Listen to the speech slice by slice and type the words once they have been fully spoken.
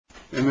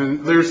And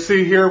then there's,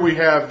 see here we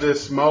have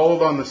this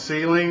mold on the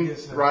ceiling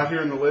right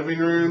here in the living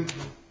room.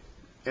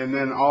 And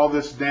then all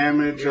this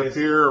damage up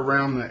here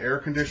around the air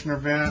conditioner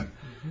vent.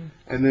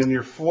 And then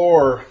your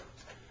floor,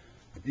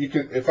 you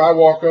can, if I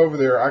walk over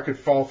there, I could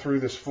fall through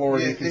this floor.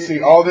 And you can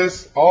see all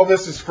this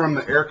is from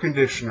the air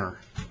conditioner.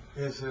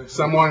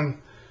 Someone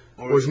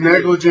was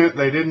negligent,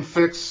 they didn't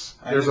fix,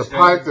 there's a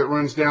pipe that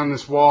runs down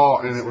this wall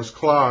and it was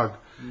clogged.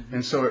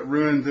 And so it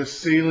ruined this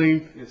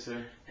ceiling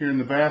here in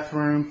the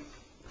bathroom.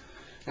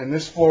 And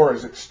this floor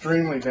is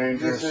extremely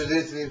dangerous,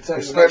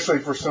 especially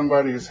for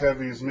somebody as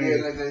heavy as me. Yeah,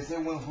 like I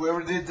said, when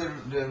whoever did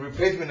the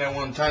replacement at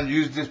one time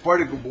used this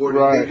particle board,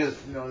 right. And they just,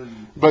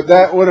 But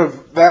that would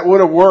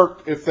have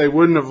worked if they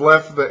wouldn't have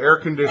left the air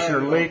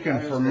conditioner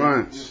leaking for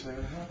months.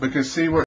 Because see what